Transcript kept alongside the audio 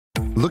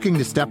Looking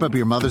to step up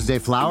your Mother's Day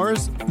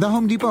flowers? The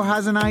Home Depot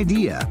has an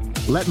idea.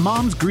 Let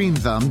Mom's Green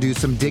Thumb do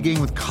some digging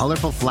with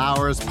colorful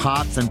flowers,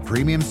 pots, and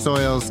premium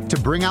soils to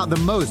bring out the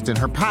most in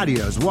her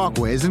patios,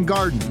 walkways, and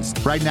gardens.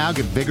 Right now,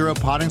 get Vigoro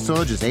potting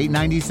soil just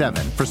 $8.97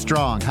 for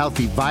strong,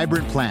 healthy,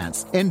 vibrant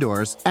plants,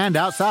 indoors and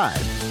outside.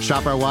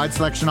 Shop our wide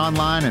selection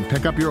online and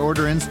pick up your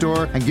order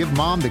in-store and give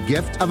Mom the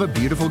gift of a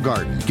beautiful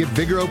garden. Get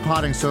Vigoro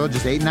potting soil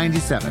just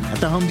 $8.97 at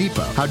the Home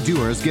Depot. How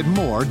doers get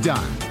more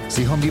done.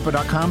 See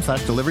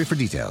homedepot.com/delivery for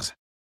details.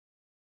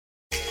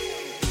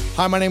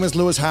 Hi, my name is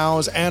Lewis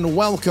Howes, and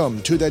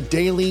welcome to the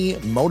Daily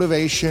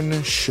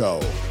Motivation Show.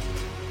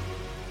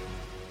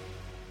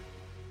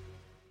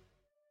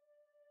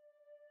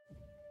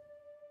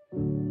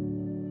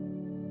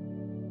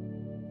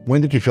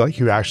 When did you feel like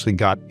you actually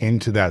got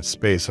into that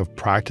space of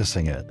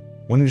practicing it?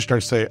 When did you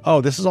start to say,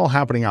 oh, this is all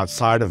happening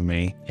outside of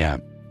me? Yeah.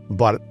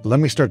 But let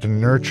me start to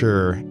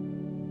nurture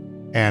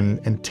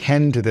and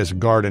tend to this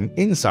garden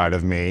inside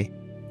of me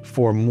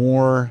for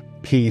more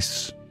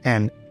peace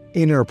and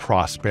inner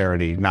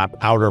prosperity, not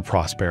outer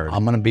prosperity.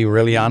 I'm going to be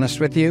really honest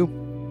with you.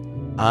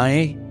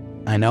 I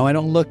know I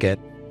don't look it.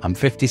 I'm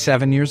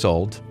 57 years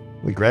old.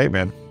 Great,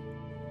 man.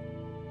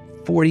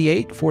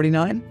 48,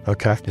 49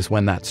 Okay. is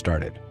when that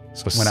started.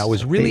 So when I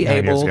was really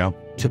 8-9 years able ago.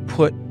 to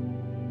put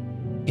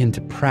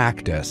into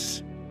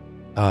practice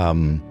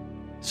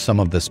some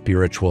of the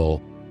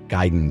spiritual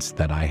guidance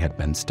that I had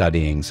been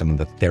studying, some of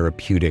the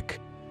therapeutic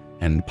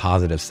and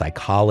positive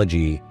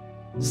psychology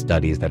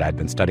studies that I'd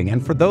been studying.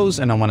 And for those,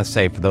 and I want to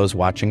say for those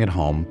watching at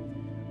home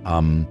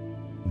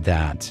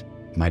that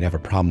might have a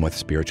problem with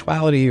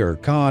spirituality or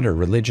God or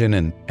religion,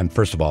 and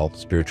first of all,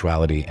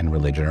 spirituality and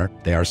religion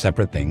they are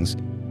separate things,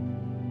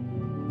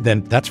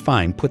 then that's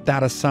fine. Put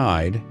that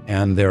aside,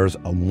 and there's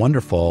a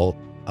wonderful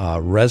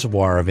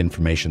reservoir of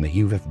information that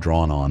you have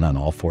drawn on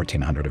all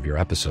 1,400 of your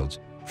episodes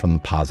from the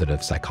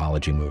positive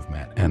psychology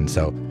movement. And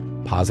so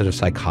positive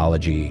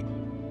psychology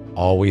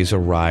always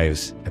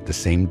arrives at the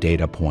same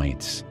data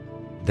points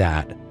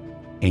that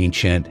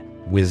ancient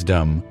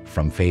wisdom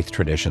from faith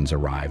traditions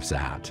arrives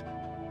at.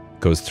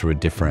 Goes through a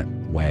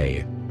different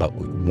way, but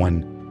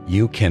when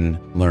you can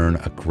learn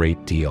a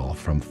great deal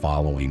from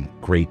following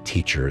great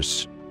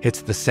teachers,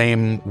 it's the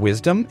same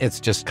wisdom,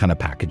 it's just kind of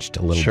packaged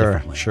a little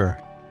differently. Sure.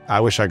 I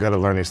wish I could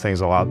have learned these things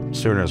a lot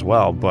sooner as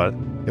well, but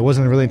it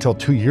wasn't really until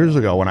 2 years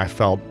ago when I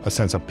felt a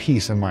sense of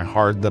peace in my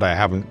heart that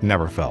I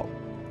never felt.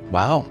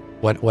 Wow.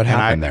 What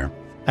happened there?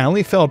 I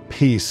only felt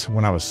peace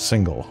when I was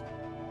single.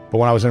 But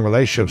when I was in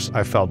relationships,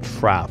 I felt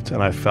trapped,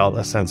 and I felt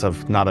a sense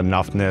of not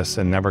enoughness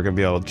and never going to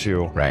be able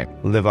to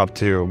live up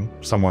to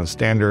someone's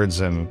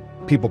standards and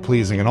people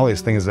pleasing and all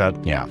these things that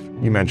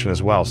you mentioned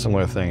as well,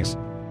 similar things.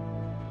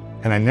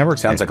 And I never...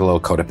 Sounds like a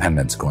little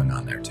codependence going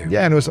on there too.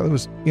 Yeah, and it was I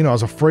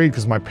was afraid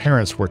because my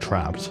parents were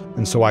trapped.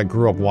 And so I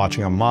grew up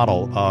watching a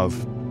model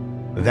of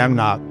them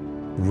not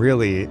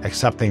really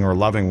accepting or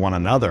loving one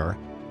another.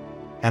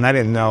 And I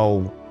didn't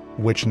know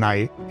which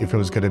night, if it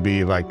was going to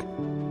be like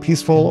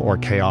peaceful or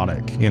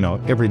chaotic.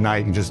 Every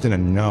night you just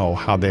didn't know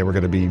how they were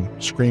going to be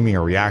screaming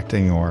or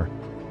reacting or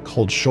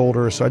cold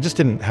shoulders. So I just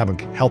didn't have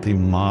a healthy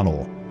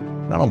model.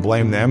 And I don't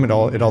blame them. It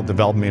all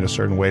developed me in a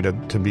certain way to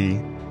be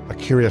a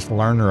curious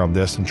learner of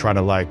this and try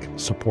to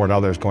support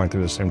others going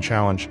through the same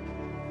challenge.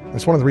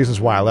 It's one of the reasons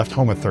why I left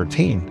home at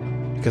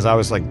 13, because I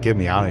was like, get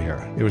me out of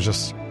here. It was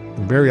just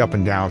very up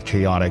and down,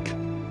 chaotic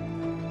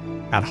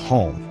at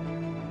home.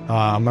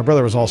 My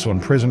brother was also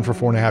in prison for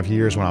 4.5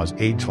 years when I was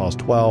 8 till I was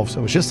 12. So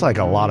it was just like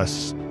a lot of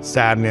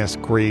sadness,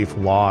 grief,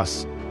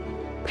 loss,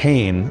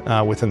 pain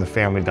within the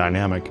family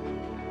dynamic.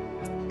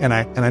 And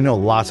I know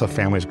lots of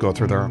families go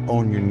through their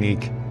own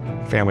unique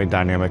family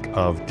dynamic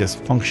of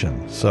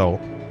dysfunction. So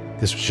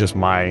this was just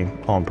my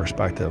own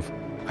perspective.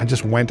 I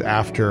just went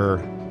after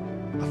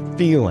a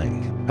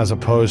feeling as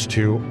opposed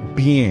to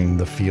being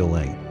the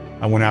feeling.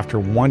 I went after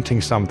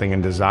wanting something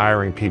and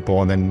desiring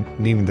people and then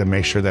needing to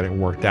make sure that it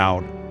worked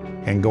out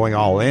and going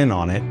all in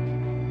on it,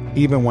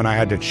 even when I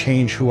had to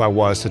change who I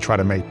was to try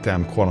to make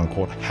them quote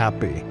unquote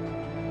happy.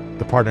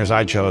 The partners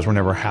I chose were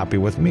never happy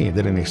with me.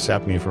 They didn't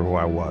accept me for who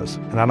I was.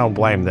 And I don't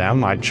blame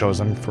them. I chose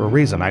them for a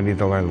reason. I needed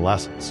to learn the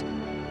lessons.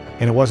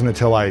 And it wasn't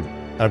until I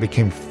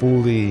became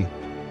fully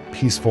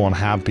peaceful and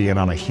happy and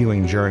on a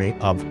healing journey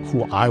of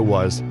who I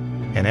was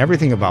and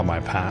everything about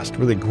my past,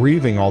 really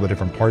grieving all the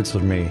different parts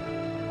of me,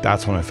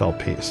 that's when I felt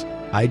peace.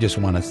 I just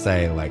want to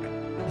say,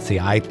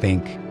 I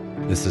think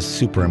this is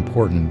super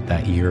important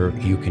that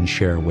you can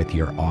share with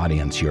your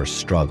audience your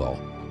struggle,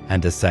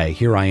 and to say,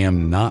 here I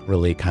am not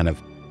really kind of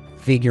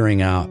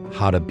figuring out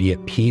how to be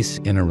at peace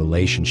in a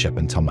relationship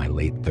until my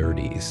late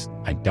 30s.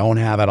 I don't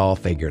have it all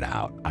figured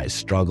out. I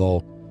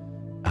struggle.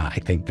 I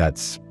think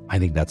that's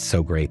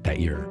so great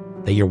that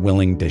you're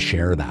willing to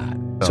share that.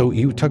 So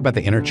you talk about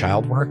the inner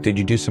child work. Did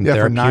you do some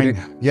therapeutic?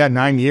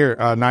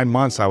 For 9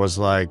 months, I was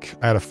I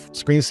had a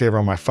screensaver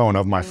on my phone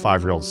of my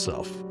 5-year-old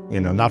self.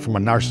 Not from a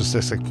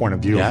narcissistic point of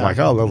view of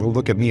oh,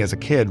 look at me as a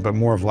kid, but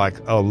more of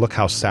oh, look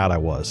how sad I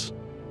was.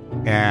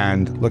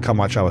 And look how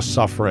much I was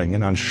suffering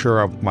and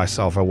unsure of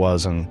myself I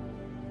was. And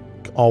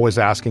always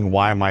asking,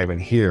 why am I even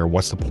here?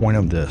 What's the point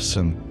of this?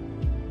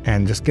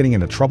 And just getting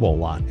into trouble a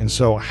lot. And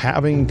so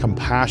having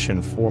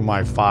compassion for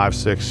my 5,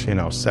 6, 7,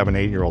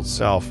 8-year-old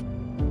self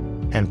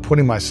and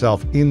putting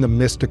myself in the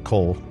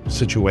mystical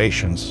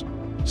situations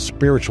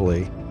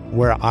spiritually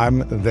where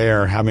I'm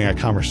there having a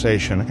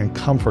conversation and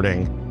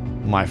comforting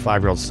my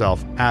 5-year-old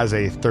self as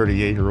a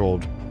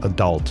 38-year-old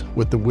adult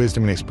with the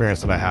wisdom and experience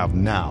that I have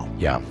now.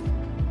 Yeah.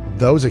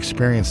 Those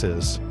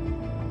experiences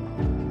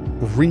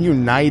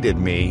reunited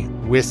me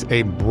with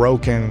a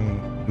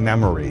broken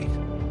memory,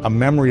 a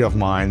memory of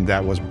mine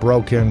that was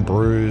broken,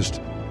 bruised,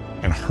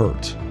 and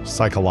hurt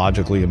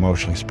psychologically,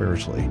 emotionally,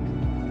 spiritually.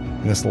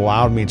 And this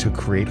allowed me to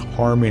create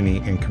harmony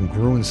and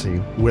congruency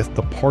with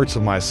the parts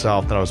of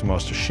myself that I was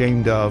most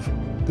ashamed of.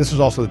 This was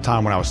also the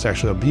time when I was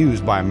sexually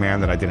abused by a man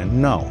that I didn't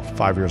know,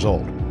 5 years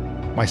old.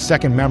 My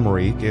second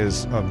memory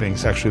is of being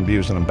sexually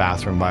abused in a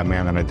bathroom by a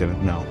man that I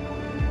didn't know.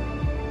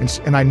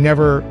 And I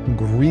never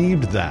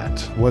grieved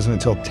that. It wasn't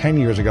until 10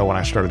 years ago when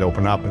I started to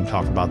open up and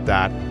talk about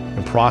that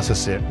and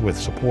process it with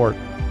support.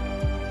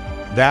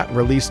 That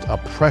released a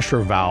pressure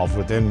valve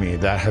within me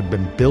that had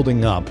been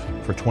building up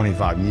for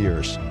 25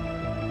 years,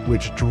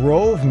 which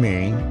drove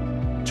me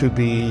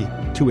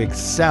to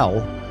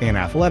excel in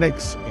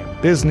athletics,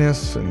 in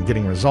business, and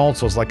getting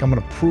results. I was like, I'm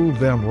going to prove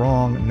them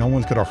wrong. No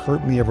one's going to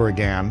hurt me ever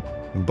again.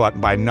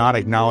 But by not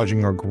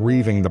acknowledging or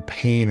grieving the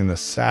pain and the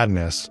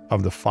sadness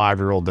of the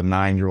 5-year-old, the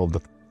 9-year-old, the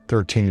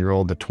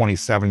 13-year-old, the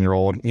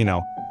 27-year-old, and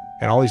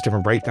all these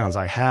different breakdowns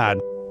I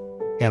had,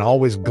 and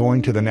always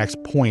going to the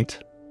next point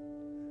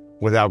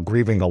without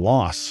grieving the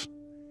loss,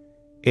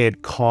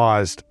 it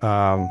caused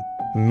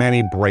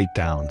many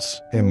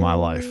breakdowns in my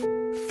life,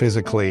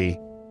 physically,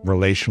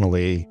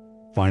 relationally,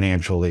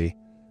 financially.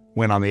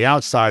 When on the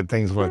outside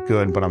things looked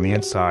good, but on the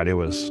inside it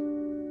was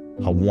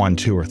a 1,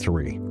 2, or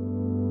 3.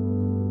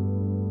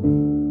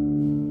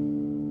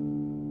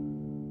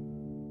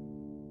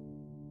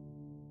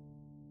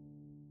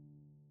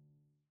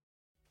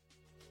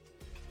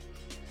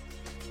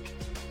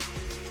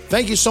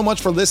 Thank you so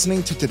much for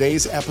listening to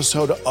today's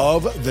episode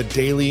of The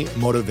Daily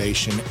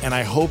Motivation, and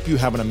I hope you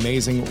have an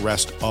amazing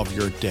rest of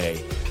your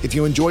day. If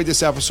you enjoyed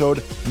this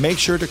episode, make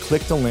sure to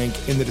click the link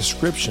in the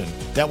description.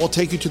 That will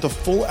take you to the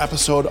full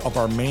episode of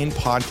our main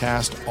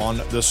podcast on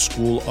the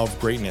School of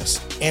Greatness.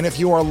 And if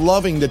you are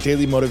loving The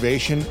Daily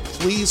Motivation,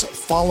 please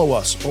follow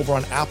us over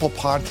on Apple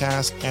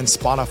Podcasts and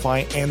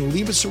Spotify, and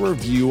leave us a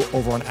review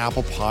over on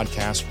Apple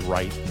Podcasts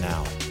right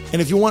now.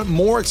 And if you want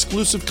more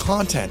exclusive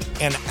content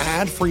and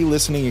ad-free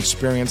listening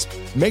experience,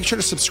 make sure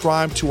to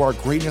subscribe to our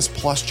Greatness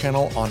Plus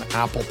channel on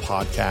Apple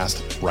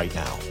Podcast right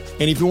now.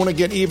 And if you want to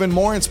get even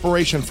more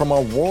inspiration from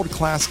our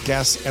world-class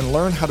guests and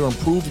learn how to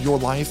improve your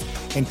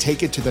life and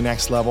take it to the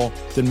next level,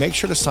 then make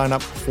sure to sign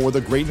up for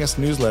the Greatness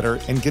newsletter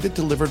and get it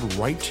delivered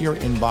right to your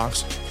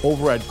inbox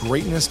over at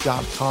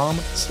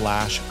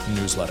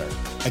greatness.com/newsletter.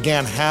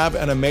 Again, have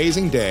an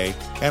amazing day,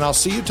 and I'll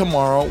see you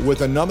tomorrow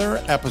with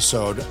another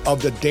episode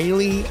of the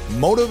Daily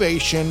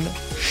Motivation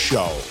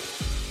Show.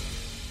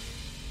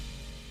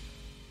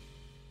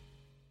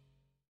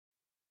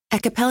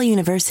 At Capella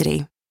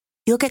University,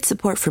 you'll get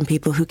support from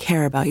people who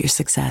care about your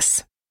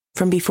success.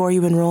 From before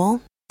you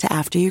enroll to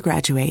after you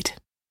graduate,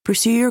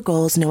 pursue your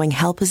goals knowing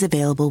help is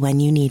available when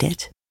you need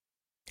it.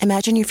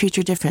 Imagine your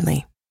future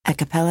differently at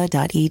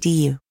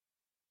capella.edu.